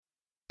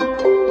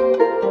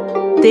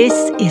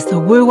This is the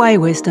Wu Wei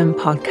Wisdom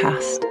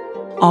Podcast.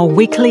 Our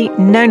weekly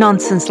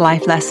no-nonsense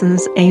life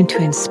lessons aim to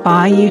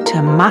inspire you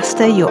to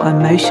master your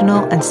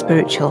emotional and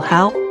spiritual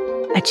health,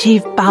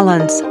 achieve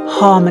balance,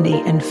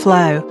 harmony and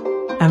flow,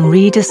 and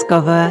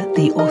rediscover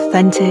the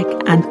authentic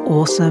and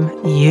awesome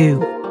you.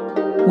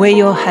 We're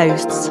your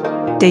hosts,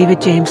 David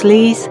James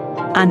Lees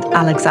and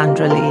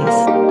Alexandra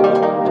Lees.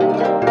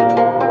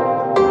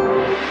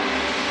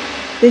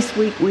 This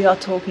week we are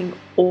talking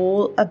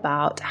all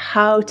about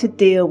how to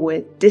deal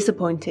with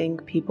disappointing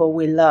people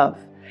we love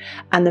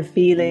and the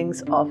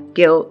feelings of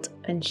guilt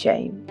and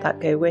shame that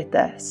go with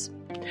this.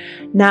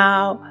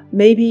 Now,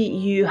 maybe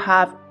you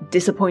have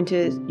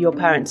disappointed your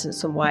parents in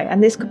some way,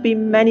 and this could be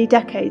many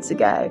decades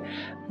ago,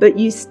 but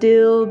you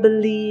still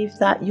believe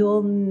that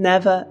you'll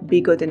never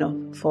be good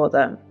enough for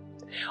them.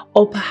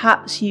 Or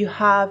perhaps you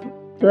have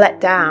let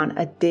down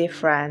a dear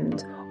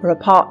friend or a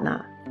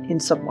partner in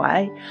some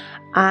way,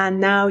 and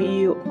now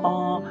you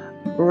are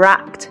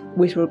racked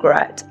with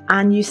regret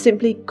and you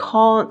simply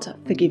can't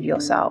forgive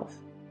yourself.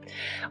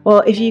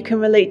 Well, if you can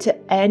relate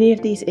to any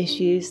of these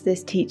issues,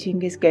 this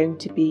teaching is going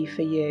to be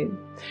for you.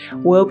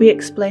 We'll be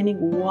explaining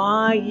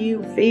why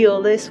you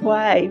feel this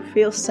way,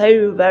 feel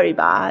so very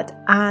bad,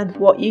 and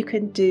what you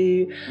can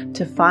do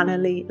to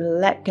finally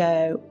let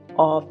go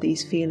of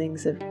these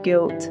feelings of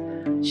guilt,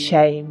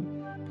 shame,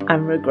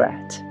 and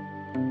regret.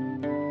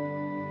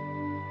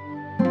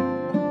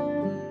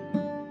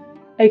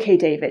 Okay,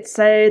 David,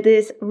 so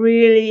this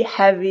really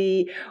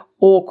heavy,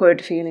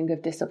 awkward feeling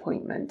of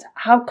disappointment,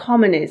 how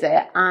common is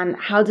it and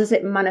how does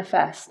it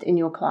manifest in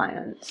your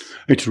clients?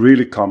 It's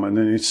really common,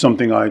 and it's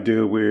something I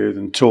deal with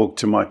and talk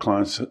to my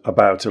clients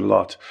about a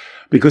lot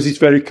because it's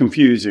very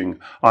confusing.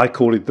 I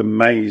call it the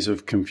maze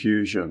of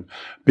confusion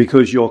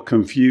because you're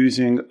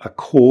confusing a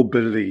core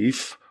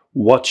belief,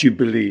 what you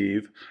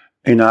believe.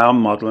 In our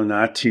model and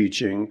our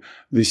teaching,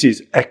 this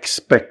is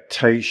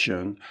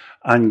expectation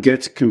and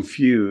gets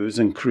confused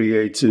and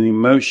creates an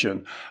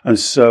emotion. And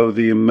so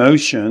the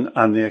emotion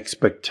and the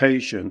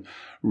expectation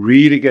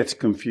really gets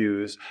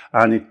confused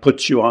and it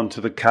puts you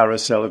onto the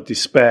carousel of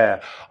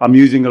despair. I'm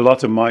using a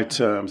lot of my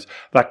terms.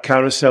 That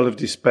carousel of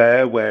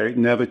despair where it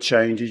never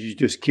changes. You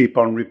just keep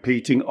on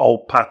repeating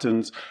old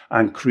patterns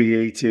and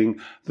creating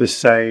the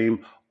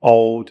same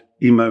old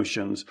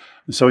emotions.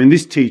 And so in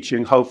this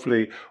teaching,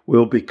 hopefully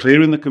we'll be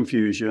clearing the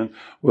confusion.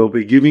 We'll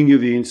be giving you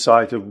the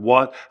insight of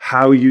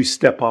how you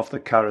step off the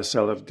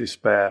carousel of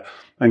despair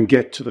and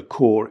get to the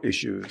core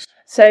issues.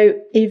 So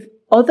if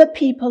other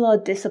people are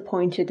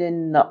disappointed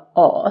in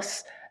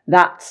us,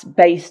 that's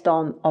based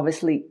on,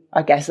 obviously,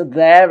 I guess,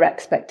 their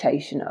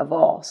expectation of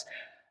us.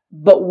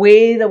 But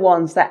we're the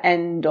ones that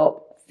end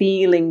up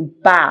feeling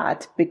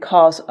bad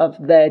because of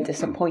their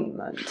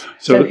disappointment.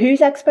 So whose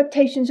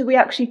expectations are we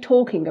actually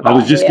talking about? I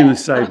was just going to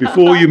say,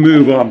 before you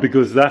move on,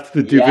 because that's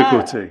the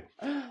difficulty.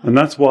 Yeah. And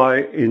that's why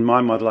in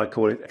my model, I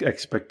call it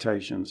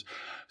expectations.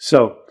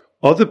 So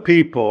other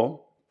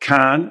people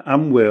can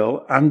and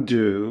will and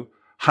do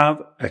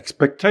have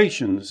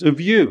expectations of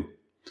you.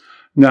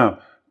 Now,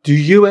 do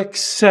you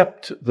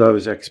accept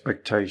those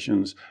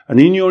expectations? And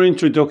in your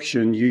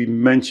introduction, you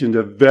mentioned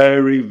a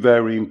very,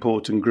 very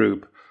important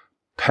group.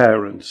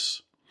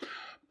 Parents.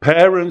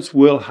 Parents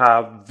will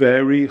have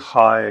very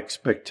high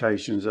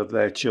expectations of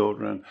their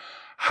children,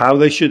 how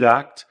they should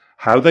act,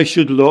 how they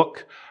should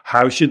look,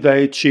 how should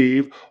they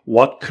achieve,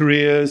 what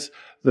careers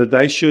that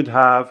they should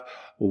have,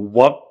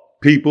 what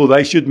people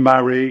they should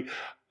marry.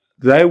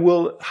 They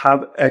will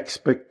have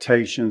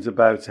expectations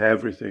about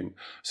everything.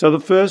 So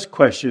the first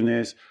question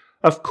is,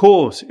 of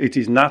course, it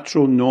is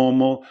natural,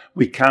 normal.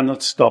 We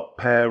cannot stop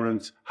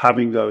parents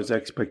having those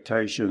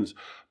expectations.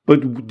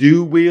 But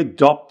do we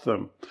adopt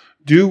them?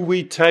 Do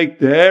we take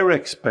their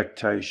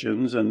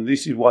expectations? And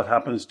this is what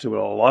happens to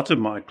a lot of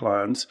my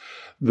clients.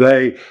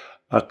 They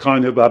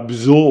kind of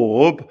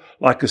absorb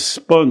like a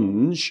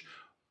sponge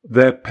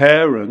their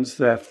parents,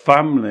 their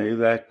family,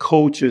 their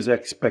culture's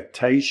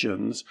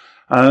expectations,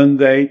 and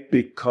they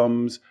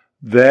becomes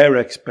their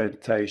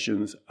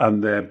expectations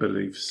and their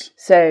beliefs.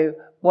 So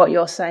what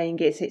you're saying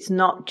is it's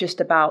not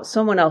just about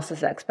someone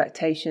else's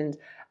expectations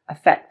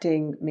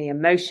affecting me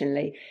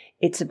emotionally.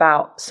 It's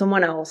about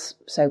someone else.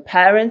 So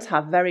parents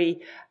have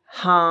very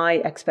high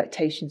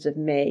expectations of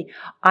me.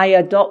 I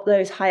adopt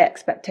those high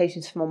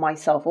expectations for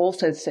myself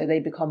also, so they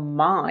become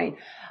mine.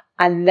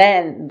 And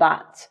then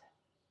that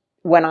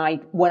when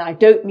I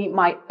don't meet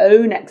my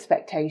own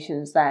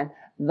expectations, then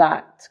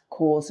that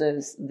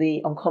causes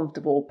the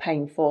uncomfortable,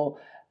 painful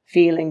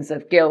feelings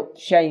of guilt,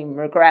 shame,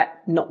 regret,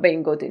 not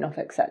being good enough,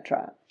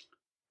 etc.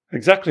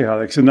 Exactly,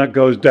 Alex. And that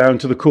goes down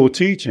to the core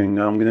teaching.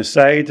 I'm going to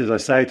say it as I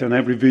say it on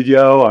every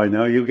video. I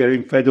know you're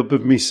getting fed up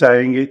of me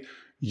saying it.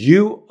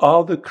 You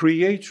are the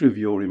creator of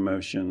your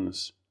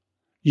emotions.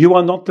 You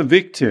are not the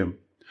victim.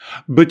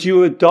 But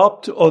you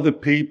adopt other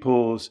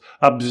people's,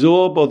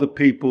 absorb other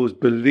people's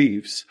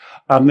beliefs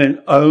and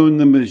then own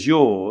them as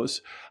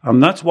yours.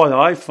 And that's what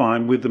I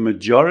find with the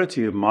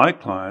majority of my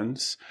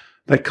clients.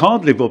 They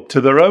can't live up to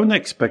their own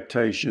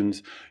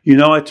expectations. You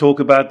know, I talk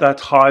about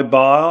that high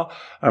bar,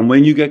 and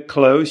when you get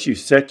close, you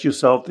set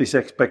yourself these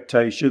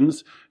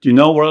expectations. Do you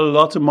know what a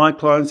lot of my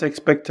clients'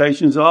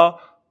 expectations are?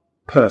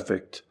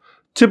 Perfect.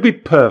 To be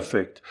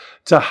perfect.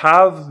 To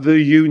have the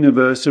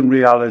universe and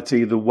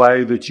reality the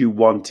way that you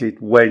want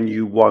it, when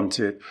you want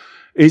it.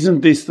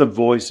 Isn't this the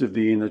voice of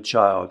the inner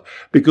child?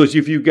 Because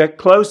if you get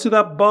close to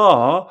that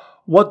bar,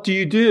 what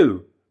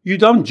do? You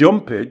don't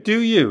jump it, do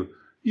you?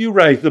 You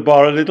raise the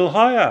bar a little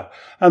higher,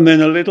 and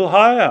then a little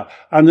higher,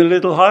 and a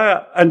little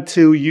higher,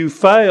 until you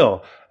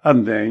fail.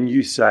 And then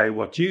you say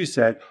what you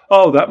said.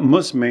 Oh, that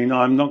must mean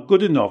I'm not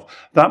good enough.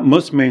 That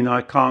must mean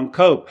I can't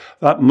cope.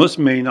 That must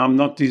mean I'm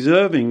not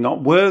deserving,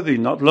 not worthy,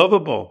 not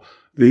lovable.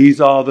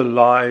 These are the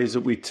lies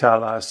that we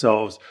tell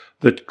ourselves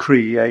that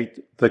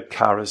create the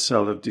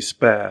carousel of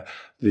despair.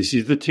 This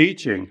is the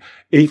teaching.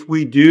 If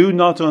we do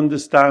not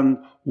understand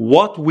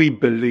what we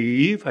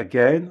believe,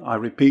 again, I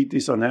repeat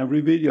this on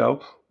every video,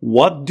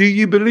 what do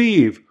you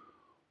believe?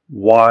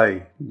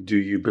 Why do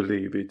you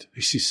believe it?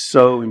 This is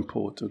so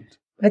important.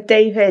 But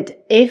David,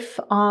 if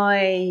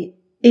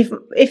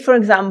for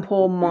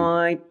example,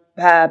 my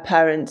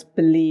parents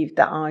believed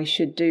that I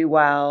should do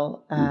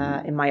well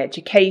in my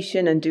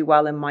education and do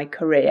well in my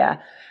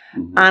career,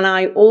 and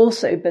I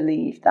also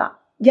believe that,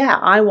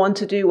 I want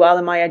to do well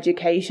in my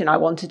education, I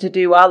wanted to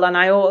do well, and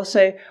I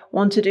also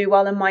want to do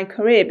well in my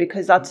career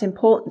because that's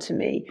important to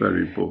me.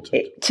 Very important.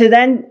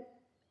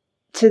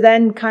 To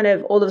then kind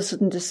of all of a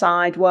sudden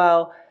decide,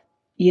 well,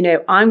 you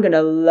know, I'm going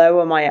to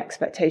lower my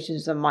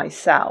expectations of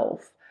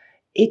myself.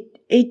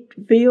 It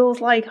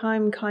feels like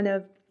I'm kind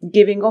of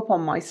giving up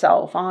on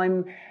myself.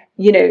 I'm,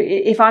 you know,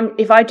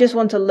 if I just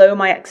want to lower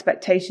my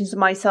expectations of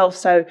myself,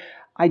 so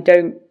I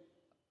don't know,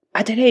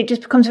 it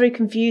just becomes very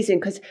confusing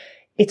because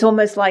it's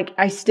almost like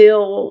I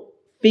still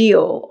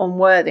feel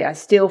unworthy. I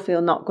still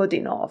feel not good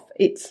enough.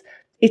 It's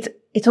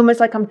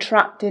almost like I'm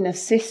trapped in a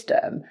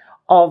system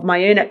of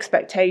my own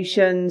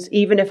expectations,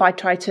 even if I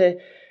try to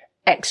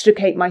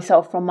extricate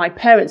myself from my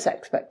parents'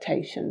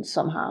 expectations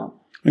somehow.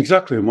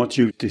 Exactly. And what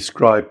you've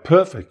described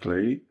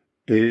perfectly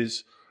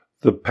is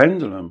the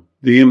pendulum,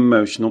 the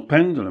emotional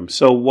pendulum.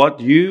 So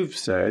what you've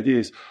said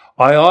is,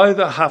 I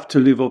either have to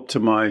live up to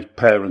my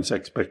parents'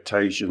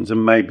 expectations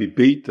and maybe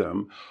beat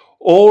them,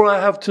 or I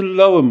have to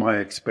lower my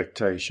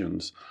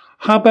expectations.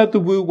 How about the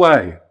Wu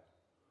Wei?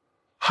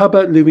 How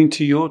about living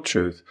to your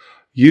truth?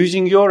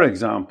 Using your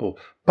example,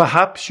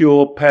 perhaps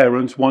your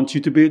parents want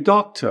you to be a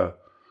doctor,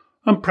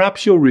 and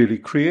perhaps you're really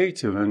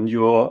creative and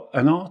you're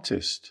an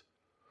artist.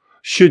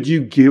 Should you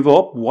give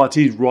up what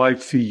is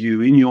right for you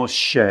in your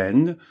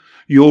Shen,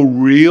 your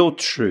real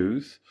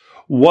truth,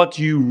 what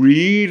you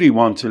really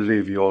want to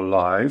live your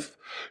life?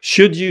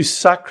 Should you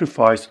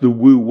sacrifice the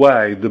Wu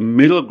Wei, the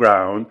middle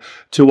ground,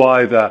 to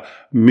either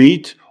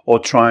meet or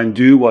try and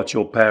do what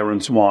your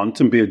parents want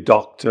and be a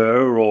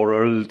doctor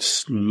or a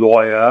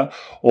lawyer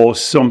or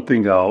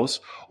something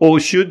else? Or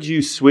should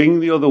you swing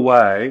the other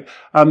way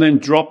and then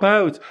drop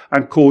out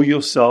and call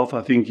yourself,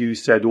 I think you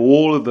said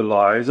all of the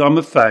lies, I'm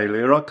a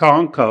failure, I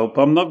can't cope,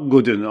 I'm not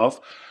good enough.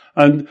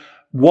 And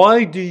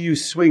why do you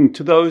swing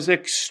to those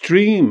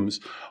extremes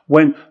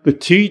when the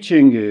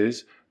teaching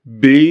is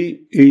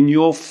be in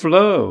your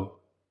flow?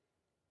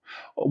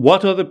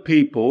 What other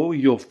people,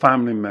 your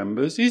family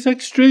members, is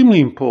extremely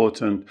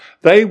important.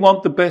 They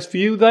want the best for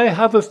you. They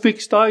have a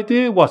fixed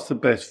idea what's the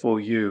best for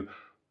you,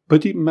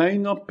 but it may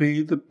not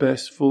be the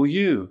best for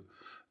you.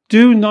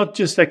 Do not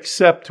just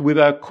accept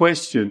without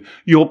question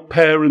your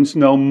parents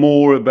know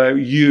more about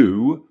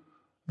you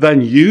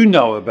than you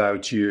know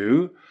about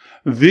you.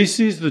 This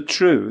is the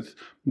truth.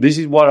 This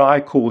is what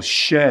I call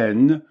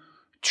Shen.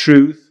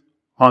 Truth,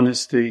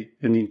 honesty,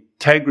 and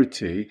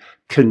integrity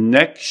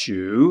connects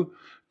you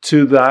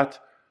to that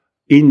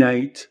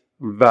innate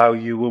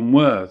value and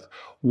worth.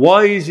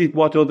 Why is it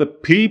what other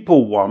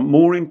people want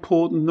more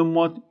important than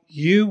what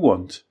you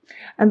want?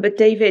 But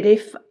David,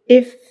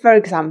 if for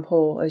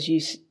example, as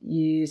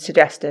you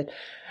suggested,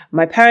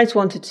 my parents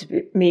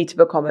wanted me to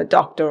become a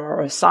doctor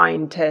or a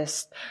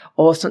scientist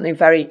or something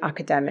very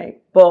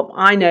academic, but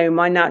I know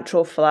my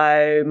natural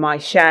flow, my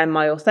Shen,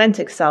 my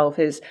authentic self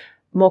is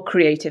more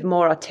creative,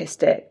 more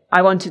artistic.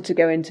 I wanted to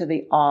go into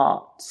the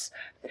arts,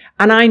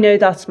 and I know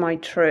that's my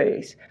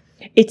truth.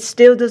 It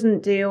still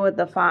doesn't deal with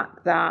the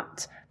fact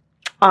that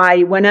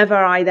whenever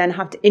I then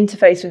have to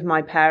interface with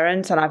my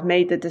parents and I've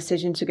made the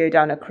decision to go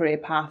down a career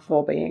path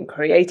for being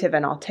creative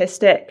and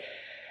artistic,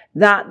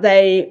 that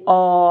they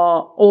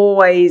are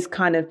always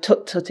kind of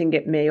tut-tutting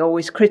at me,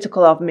 always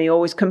critical of me,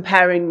 always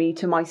comparing me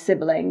to my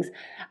siblings.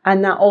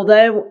 And that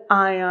although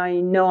I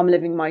know I'm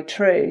living my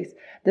truth,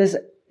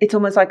 it's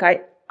almost like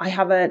I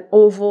have an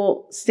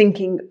awful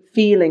sinking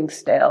feeling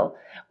still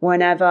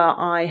whenever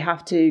I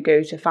have to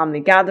go to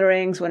family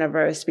gatherings,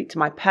 whenever I speak to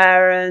my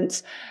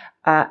parents,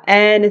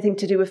 anything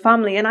to do with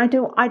family. And I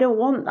don't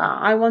want that.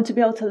 I want to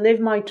be able to live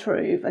my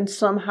truth and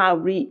somehow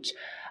reach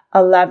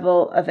a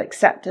level of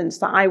acceptance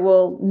that I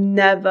will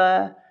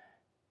never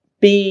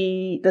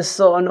be the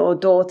son or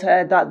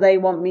daughter that they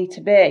want me to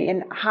be?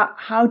 And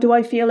how do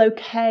I feel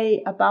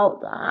okay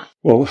about that?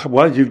 Well,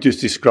 what you've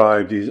just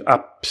described is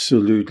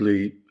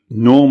absolutely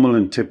normal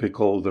and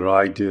typical that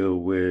I deal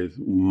with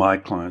my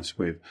clients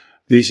with.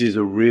 This is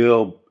a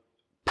real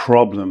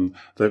problem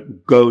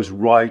that goes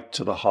right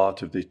to the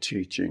heart of the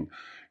teaching.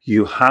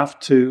 You have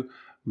to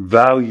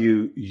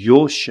value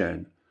your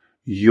Shen,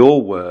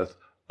 your worth,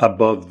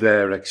 above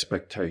their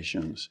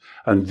expectations.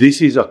 And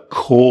this is a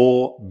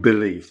core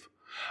belief.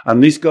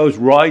 And this goes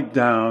right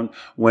down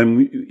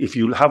if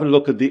you have a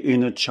look at the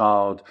inner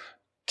child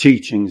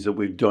teachings that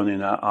we've done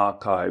in our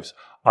archives,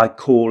 I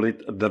call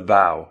it the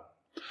vow.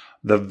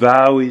 The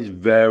vow is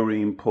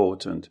very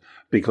important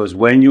because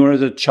when you're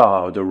as a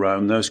child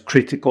around those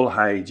critical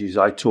ages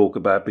I talk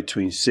about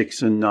between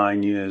 6 and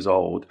 9 years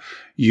old,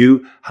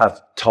 you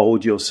have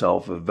told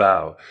yourself a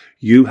vow.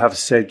 You have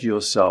said to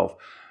yourself,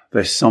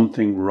 there's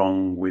something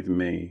wrong with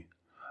me.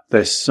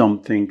 There's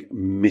something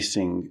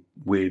missing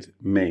with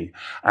me.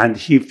 And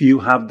if you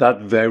have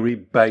that very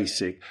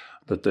basic,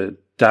 that the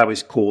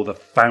Taoists call the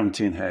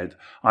fountainhead,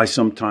 I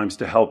sometimes,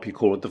 to help you,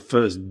 call it the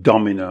first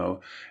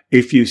domino.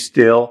 If you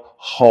still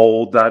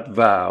hold that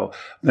vow,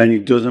 then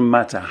it doesn't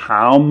matter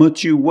how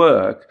much you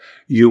work,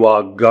 you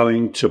are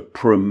going to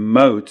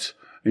promote,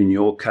 in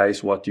your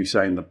case, what you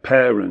say in the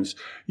parents,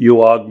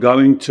 you are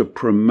going to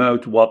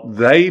promote what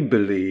they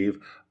believe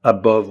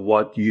above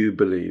what you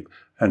believe.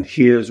 And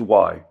here's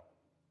why.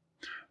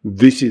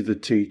 This is the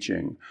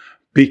teaching.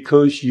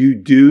 Because you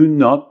do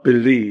not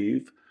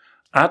believe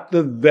at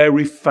the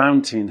very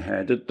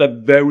fountainhead, at the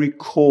very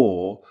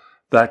core,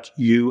 that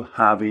you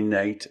have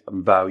innate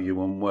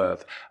value and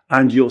worth.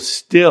 And you're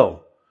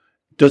still,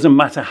 doesn't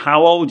matter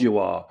how old you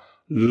are,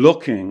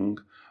 looking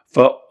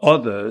for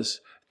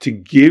others to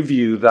give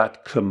you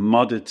that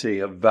commodity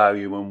of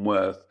value and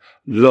worth,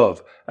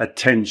 love,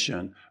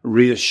 attention,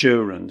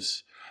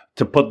 reassurance,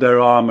 to put their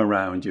arm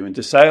around you and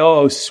to say,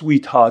 oh,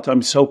 sweetheart,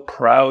 I'm so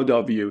proud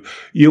of you.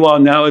 You are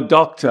now a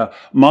doctor.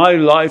 My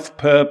life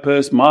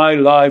purpose, my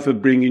life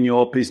of bringing you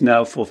up is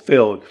now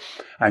fulfilled.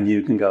 And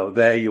you can go,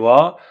 there you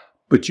are.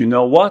 But you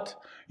know what?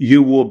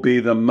 You will be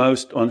the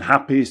most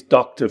unhappiest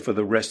doctor for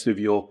the rest of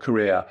your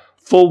career.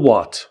 For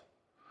what?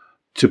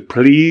 To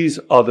please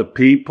other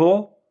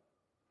people,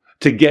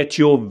 to get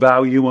your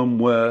value and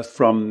worth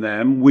from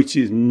them, which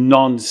is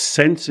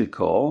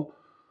nonsensical,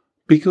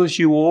 because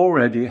you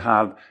already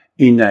have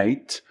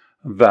innate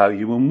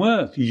value and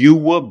worth. You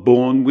were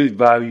born with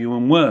value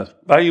and worth.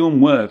 Value and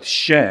worth,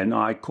 Shen,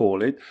 I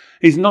call it,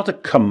 is not a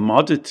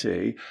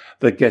commodity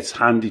that gets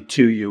handed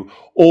to you,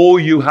 or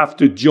you have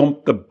to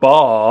jump the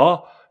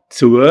bar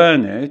to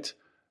earn it.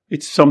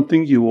 It's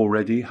something you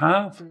already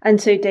have. And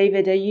so,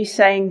 David, are you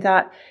saying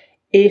that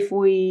if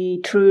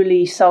we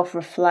truly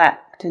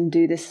self-reflect and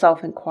do this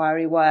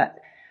self-inquiry work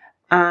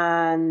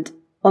and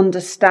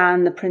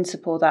understand the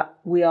principle that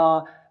we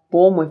are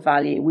born with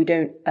value, we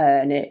don't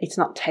earn it, it's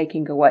not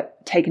taken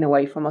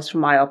away from us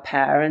from our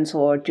parents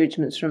or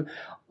judgments from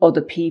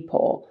other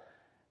people.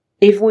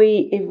 If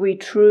we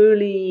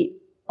truly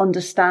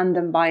understand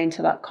and buy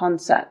into that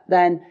concept,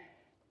 then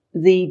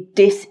the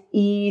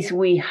dis-ease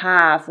we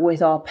have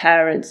with our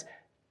parents'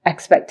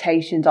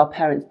 expectations, our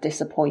parents'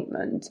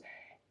 disappointment,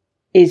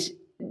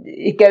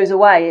 it goes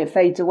away, it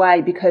fades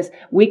away, because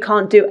we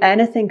can't do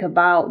anything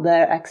about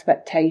their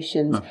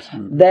expectations,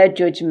 Absolutely. Their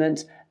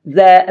judgments,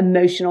 their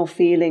emotional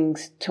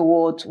feelings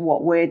towards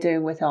what we're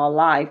doing with our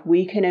life.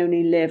 We can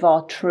only live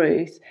our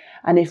truth.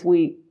 And if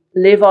we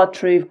live our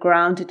truth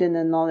grounded in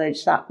the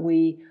knowledge that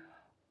we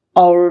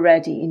are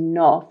already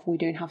enough, we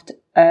don't have to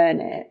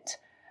earn it,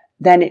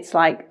 then it's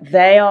like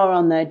they are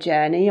on their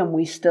journey and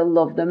we still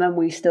love them and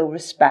we still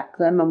respect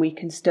them and we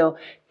can still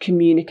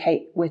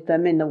communicate with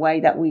them in the way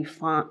that we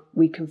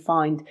can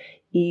find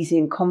easy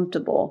and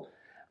comfortable.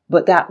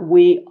 But that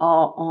we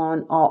are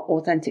on our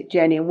authentic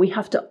journey and we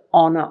have to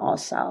honor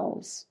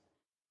ourselves.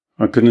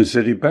 I couldn't have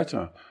said it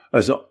better.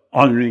 As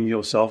honoring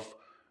yourself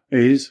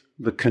is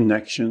the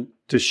connection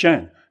to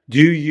Shen.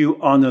 Do you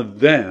honor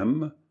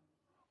them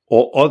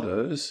or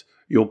others,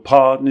 your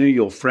partner,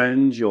 your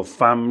friends, your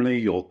family,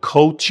 your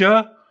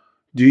culture?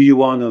 Do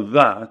you honor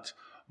that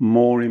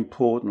more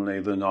importantly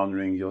than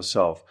honoring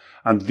yourself?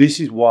 And this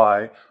is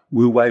why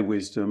Wu Wei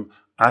wisdom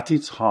at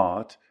its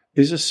heart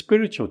is a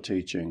spiritual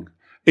teaching.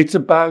 It's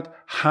about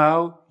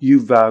how you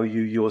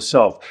value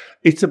yourself.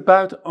 It's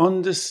about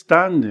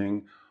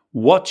understanding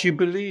what you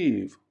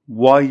believe,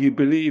 why you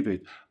believe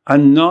it,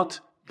 and not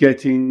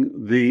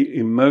getting the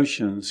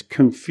emotions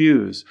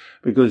confused,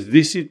 because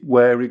this is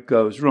where it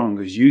goes wrong.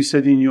 As you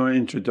said in your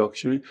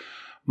introduction,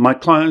 my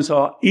clients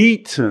are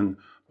eaten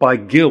by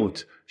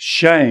guilt,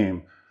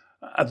 shame.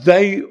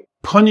 They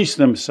punish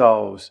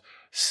themselves,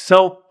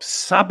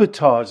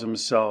 self-sabotage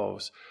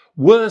themselves.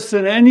 Worse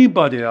than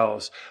anybody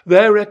else.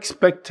 Their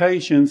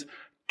expectations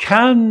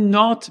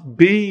cannot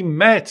be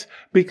met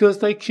because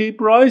they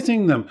keep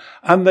rising them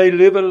and they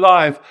live a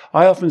life.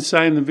 I often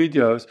say in the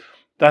videos,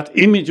 that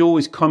image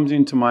always comes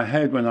into my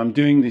head when I'm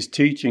doing this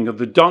teaching of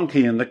the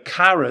donkey and the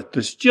carrot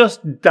that's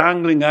just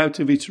dangling out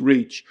of its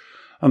reach.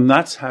 And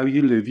that's how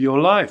you live your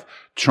life,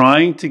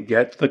 trying to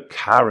get the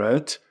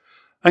carrot.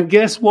 And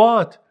guess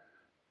what?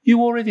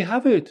 You already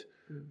have it.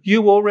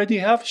 You already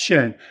have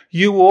Shen.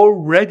 You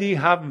already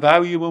have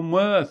value and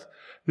worth.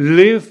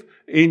 Live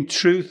in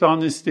truth,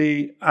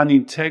 honesty, and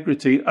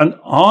integrity, and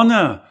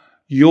honor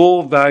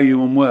your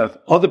value and worth.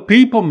 Other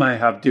people may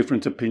have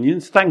different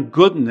opinions. Thank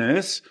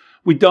goodness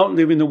we don't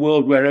live in a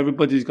world where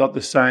everybody's got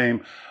the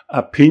same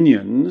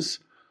opinions,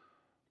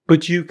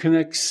 but you can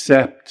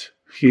accept.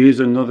 Here's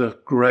another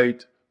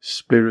great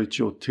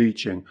spiritual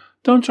teaching.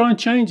 Don't try and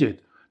change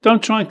it.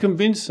 Don't try and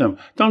convince them.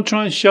 Don't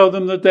try and show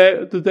them that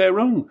they're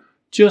wrong.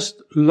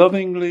 Just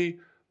lovingly,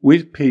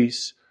 with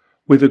peace,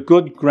 with a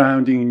good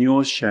grounding in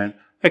your Shen,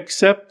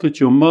 accept that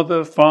your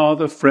mother,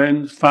 father,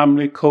 friends,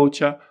 family,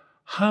 culture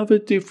have a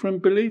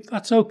different belief.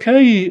 That's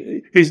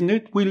okay, isn't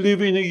it? We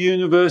live in a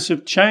universe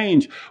of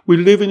change. We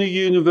live in a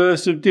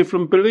universe of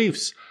different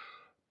beliefs.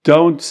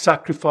 Don't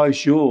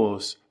sacrifice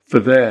yours for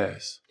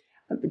theirs.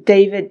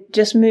 David,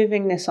 just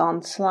moving this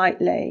on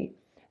slightly.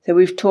 So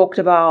we've talked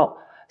about,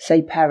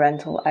 say,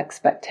 parental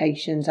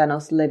expectations and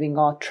us living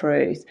our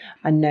truth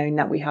and knowing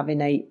that we have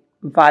innate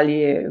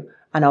value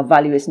and our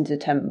value isn't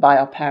determined by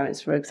our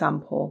parents, for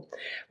example.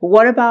 But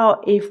what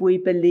about if we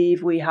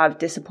believe we have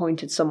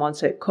disappointed someone?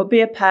 So it could be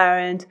a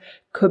parent,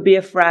 could be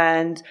a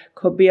friend,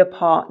 could be a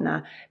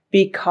partner,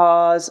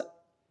 because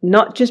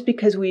not just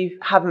because we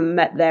haven't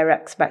met their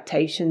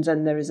expectations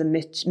and there is a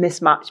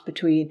mismatch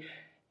between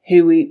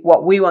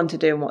what we want to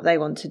do and what they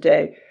want to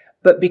do,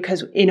 but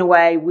because in a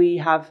way we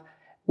have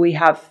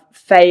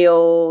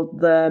failed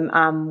them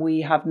and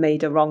we have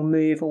made a wrong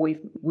move, or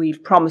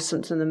we've promised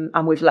something to them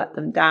and we've let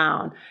them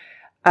down.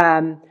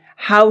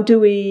 How do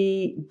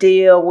we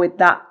deal with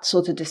that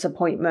sort of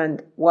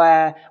disappointment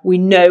where we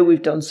know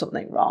we've done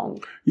something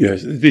wrong?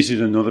 Yes, this is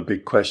another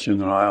big question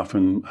that I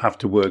often have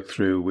to work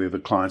through with the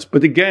clients.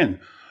 But again,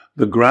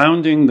 the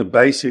grounding, the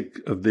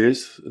basic of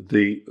this,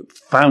 the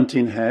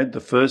fountainhead,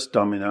 the first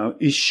domino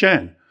is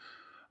Shen.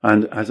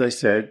 And as I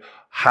said,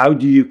 how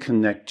do you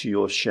connect to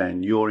your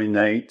Shen, your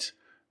innate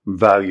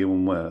value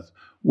and worth?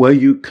 Well,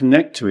 you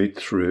connect to it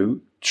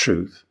through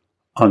truth,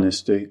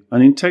 honesty,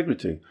 and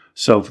integrity.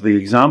 So for the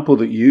example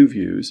that you've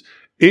used,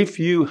 if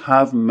you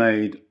have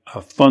made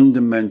a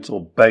fundamental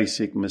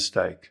basic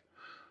mistake,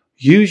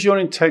 use your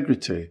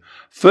integrity.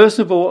 First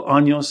of all,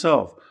 on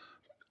yourself.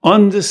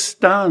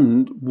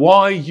 Understand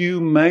why you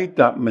made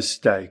that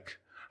mistake.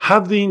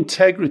 Have the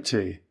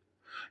integrity.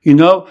 You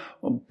know,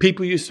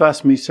 people used to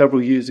ask me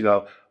several years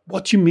ago,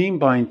 what do you mean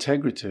by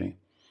integrity?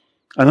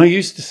 And I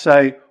used to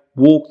say,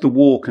 walk the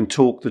walk and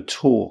talk the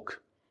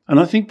talk. And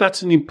I think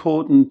that's an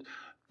important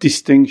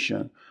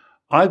distinction.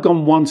 I've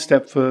gone one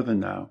step further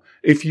now.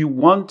 If you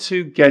want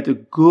to get a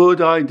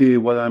good idea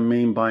what I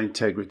mean by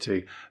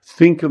integrity,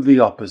 think of the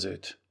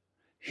opposite.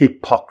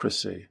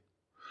 Hypocrisy.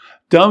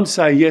 Don't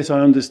say, yes, I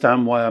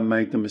understand why I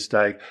made the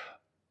mistake.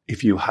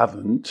 If you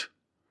haven't,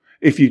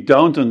 if you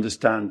don't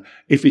understand,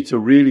 if it's a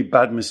really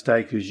bad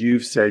mistake, as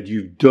you've said,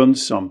 you've done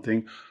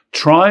something,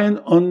 try and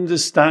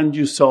understand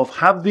yourself.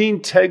 Have the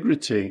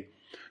integrity,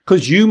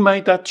 because you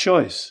made that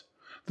choice.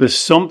 There's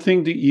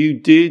something that you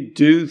did,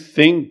 do,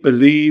 think,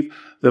 believe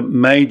that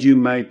made you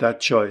make that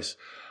choice.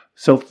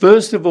 So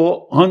first of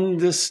all,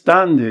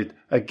 understand it.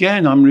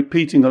 Again, I'm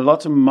repeating a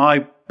lot of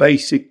my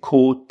basic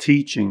core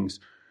teachings.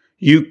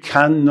 You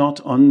cannot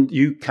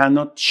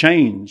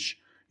change.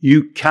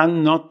 You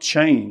cannot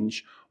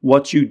change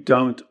what you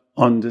don't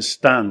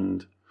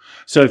understand.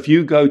 So if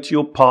you go to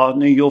your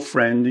partner, your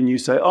friend, and you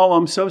say, oh,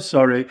 I'm so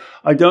sorry.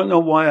 I don't know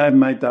why I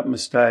made that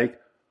mistake.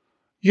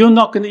 You're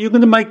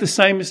going to make the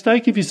same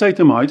mistake if you say to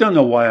them, I don't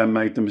know why I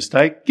made the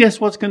mistake.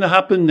 Guess what's going to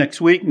happen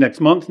next week, next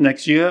month,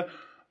 next year?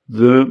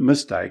 The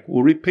mistake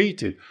will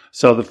repeat it.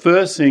 So the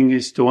first thing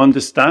is to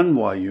understand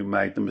why you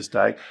made the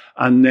mistake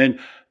and then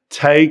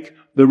take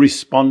the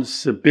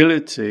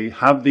responsibility,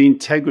 have the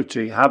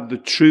integrity, have the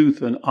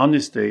truth and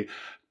honesty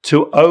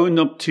to own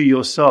up to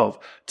yourself,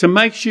 to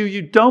make sure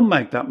you don't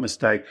make that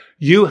mistake.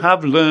 You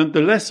have learned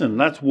the lesson.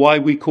 That's why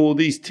we call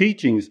these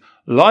teachings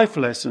life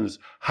lessons.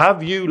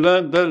 Have you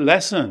learned the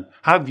lesson?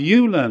 Have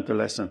you learned the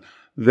lesson?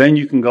 Then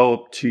you can go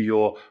up to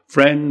your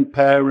friend,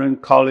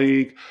 parent,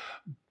 colleague,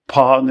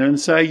 partner and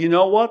say, you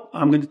know what?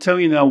 I'm going to tell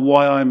you now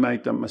why I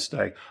made that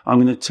mistake. I'm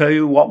going to tell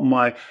you what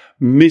my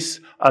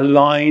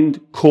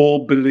misaligned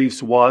core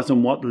beliefs was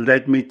and what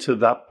led me to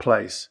that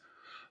place.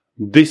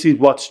 This is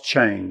what's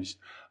changed.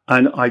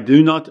 And I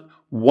do not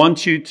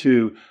want you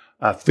to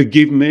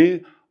forgive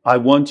me. I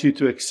want you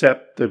to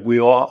accept that we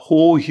are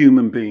all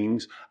human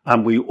beings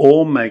and we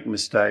all make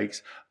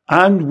mistakes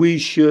and we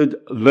should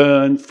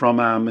learn from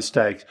our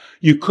mistakes.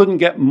 You couldn't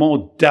get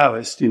more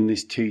Taoist in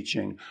this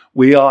teaching.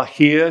 We are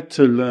here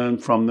to learn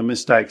from the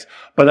mistakes.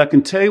 But I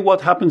can tell you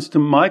what happens to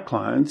my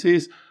clients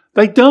is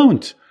they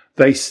don't.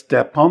 They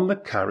step on the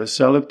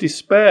carousel of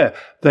despair.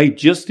 They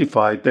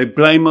justify it. They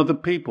blame other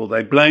people.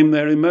 They blame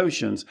their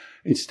emotions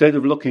instead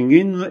of looking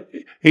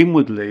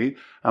inwardly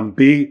and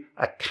be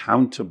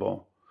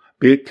accountable.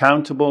 Be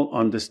accountable,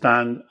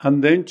 understand,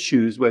 and then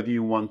choose whether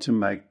you want to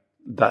make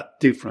that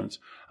difference.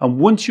 And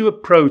once you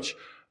approach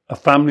a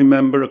family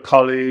member, a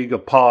colleague, a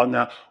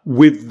partner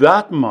with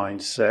that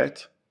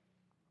mindset,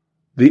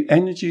 the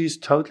energy is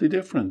totally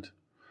different.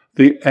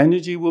 The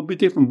energy will be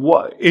different.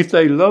 What if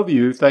they love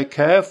you, if they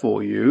care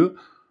for you?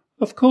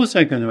 Of course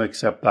they're going to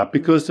accept that,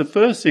 because the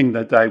first thing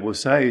that they will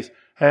say is,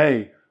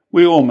 hey,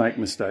 we all make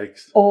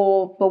mistakes.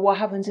 But what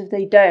happens if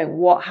they don't?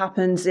 What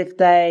happens if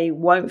they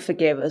won't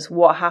forgive us?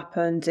 What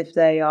happens if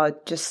they are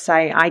just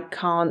saying, I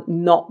can't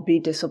not be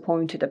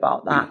disappointed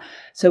about that?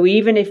 So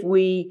even if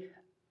we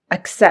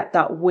accept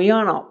that we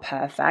are not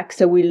perfect,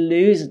 so we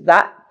lose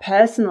that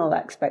personal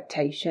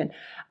expectation,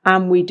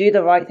 and we do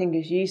the right thing,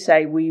 as you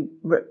say, we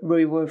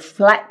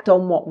reflect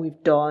on what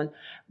we've done,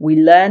 we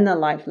learn the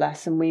life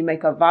lesson, we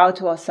make a vow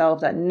to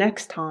ourselves that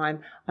next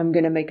time I'm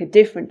going to make a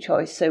different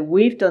choice. So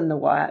we've done the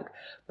work,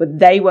 but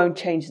they won't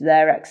change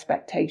their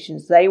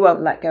expectations. They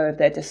won't let go of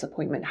their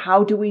disappointment.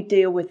 How do we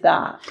deal with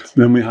that?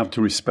 Then we have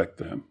to respect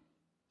them.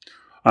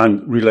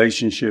 And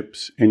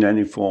relationships in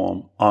any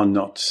form are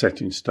not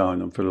set in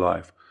stone and for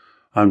life.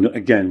 And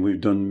again, we've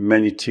done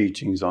many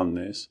teachings on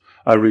this.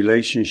 A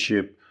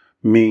relationship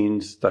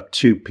means that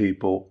two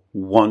people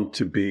want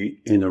to be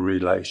in a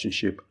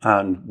relationship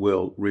and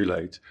will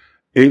relate.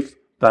 If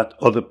that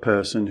other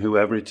person,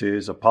 whoever it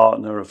is, a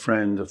partner, a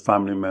friend, a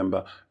family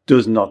member,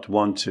 does not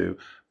want to,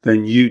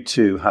 then you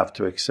too have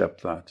to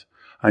accept that.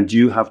 And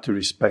you have to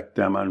respect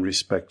them and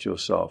respect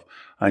yourself.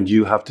 And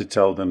you have to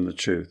tell them the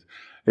truth.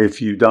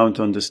 If you don't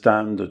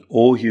understand that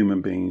all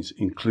human beings,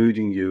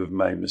 including you, have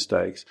made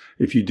mistakes,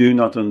 if you do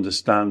not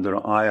understand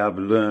that I have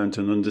learned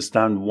and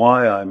understand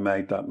why I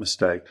made that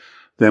mistake,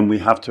 then we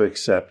have to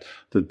accept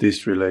that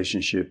this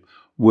relationship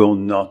will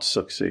not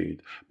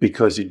succeed.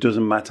 Because it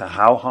doesn't matter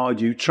how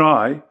hard you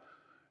try,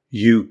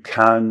 you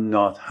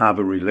cannot have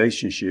a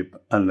relationship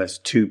unless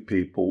two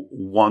people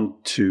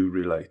want to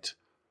relate.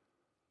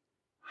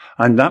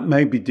 And that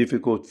may be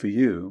difficult for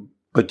you,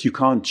 but you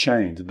can't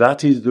change.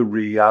 That is the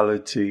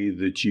reality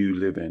that you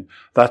live in.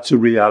 That's a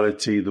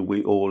reality that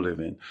we all live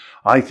in.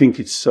 I think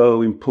it's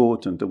so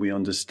important that we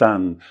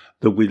understand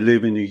that we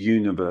live in a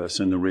universe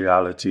and a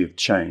reality of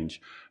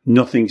change.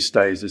 Nothing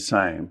stays the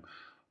same.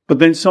 But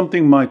then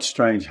something might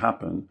strange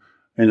happen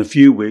in a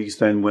few weeks,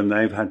 then when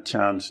they've had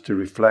chance to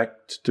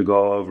reflect, to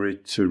go over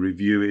it, to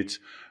review it,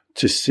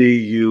 to see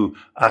you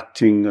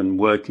acting and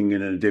working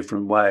in a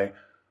different way,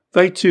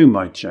 they too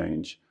might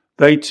change.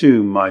 They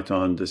too might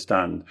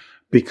understand,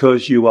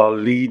 because you are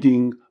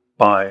leading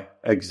by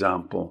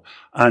example.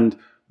 And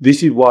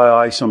this is why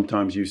I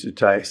sometimes used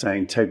to say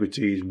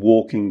integrity is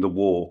walking the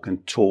walk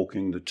and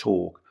talking the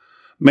talk.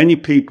 Many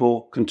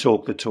people can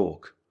talk the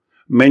talk.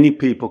 Many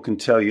people can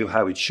tell you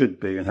how it should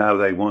be and how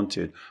they want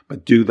it,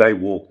 but do they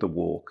walk the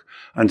walk?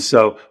 And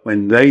so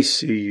when they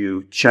see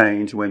you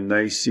change, when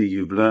they see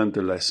you've learned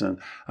the lesson,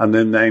 and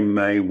then they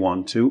may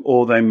want to,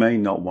 or they may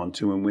not want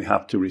to, and we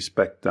have to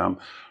respect them,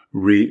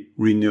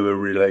 renew a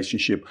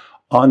relationship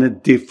on a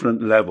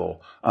different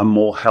level, a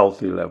more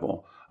healthy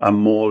level, a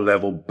more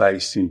level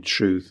based in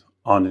truth,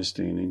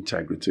 honesty and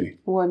integrity.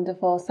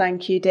 Wonderful.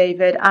 Thank you,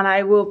 David. And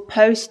I will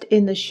post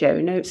in the show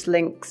notes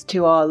links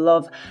to our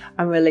love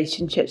and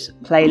relationships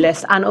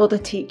playlist and other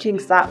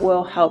teachings that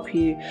will help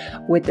you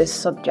with this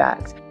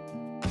subject.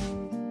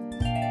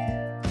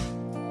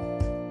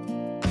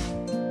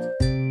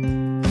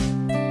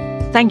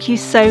 Thank you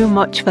so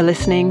much for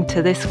listening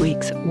to this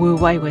week's Wu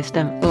Wei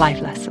Wisdom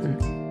Life Lesson.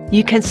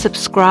 You can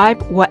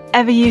subscribe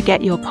wherever you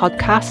get your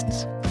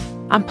podcasts,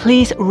 and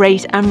please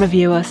rate and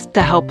review us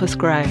to help us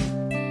grow.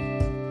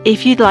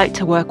 If you'd like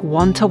to work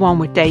one-to-one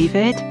with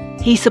David,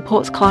 he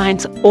supports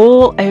clients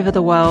all over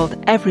the world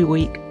every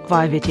week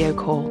via video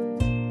call.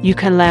 You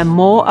can learn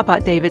more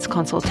about David's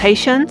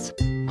consultations,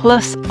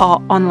 plus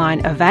our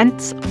online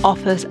events,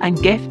 offers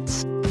and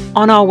gifts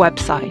on our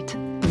website,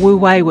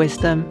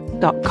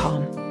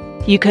 wuweiwisdom.com.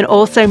 You can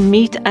also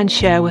meet and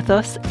share with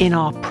us in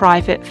our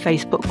private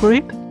Facebook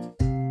group,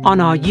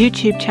 on our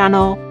YouTube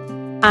channel,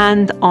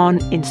 and on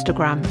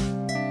Instagram.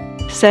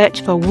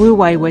 Search for Wu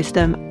Wei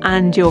Wisdom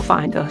and you'll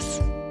find us.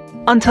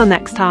 Until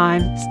next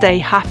time, stay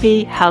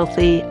happy,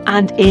 healthy,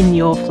 and in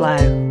your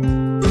flow.